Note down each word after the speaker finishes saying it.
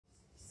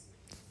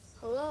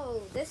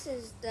Hello, this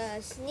is the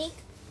sneak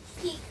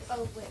peek.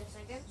 Oh, wait a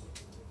second.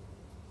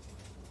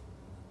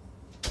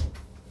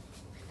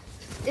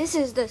 This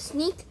is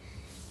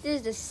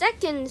the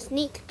second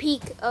sneak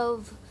peek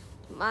of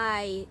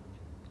my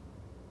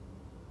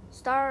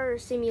Star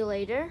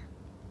Simulator.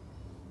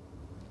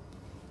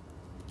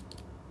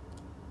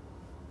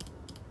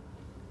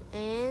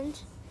 And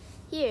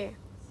here,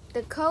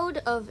 the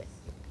code of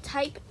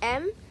Type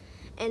M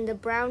and the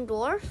Brown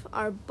Dwarf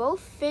are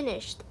both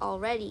finished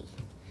already.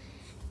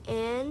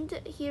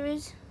 And here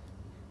is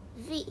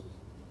V.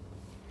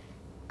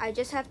 I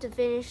just have to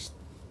finish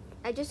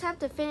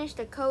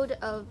the code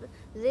of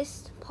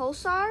this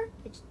pulsar,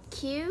 it's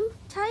Q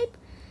type,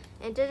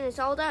 and then it's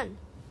all done.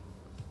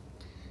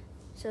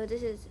 So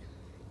this is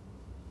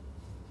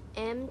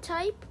M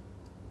type,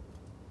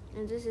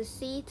 and this is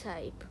C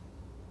type.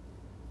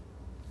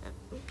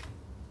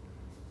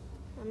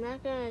 I'm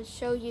not gonna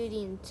show you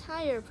the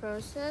entire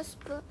process,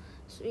 but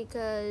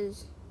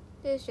because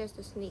it's just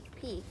a sneak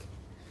peek.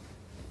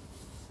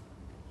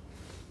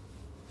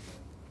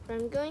 But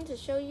I'm going to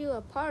show you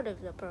a part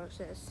of the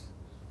process,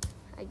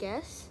 I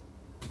guess.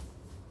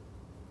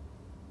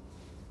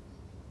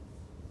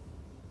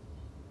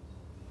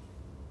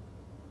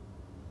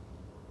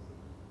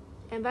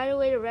 And by the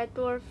way, the Red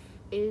Dwarf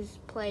is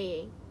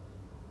playing.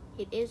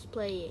 It is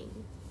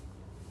playing.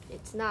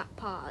 It's not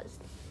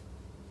paused.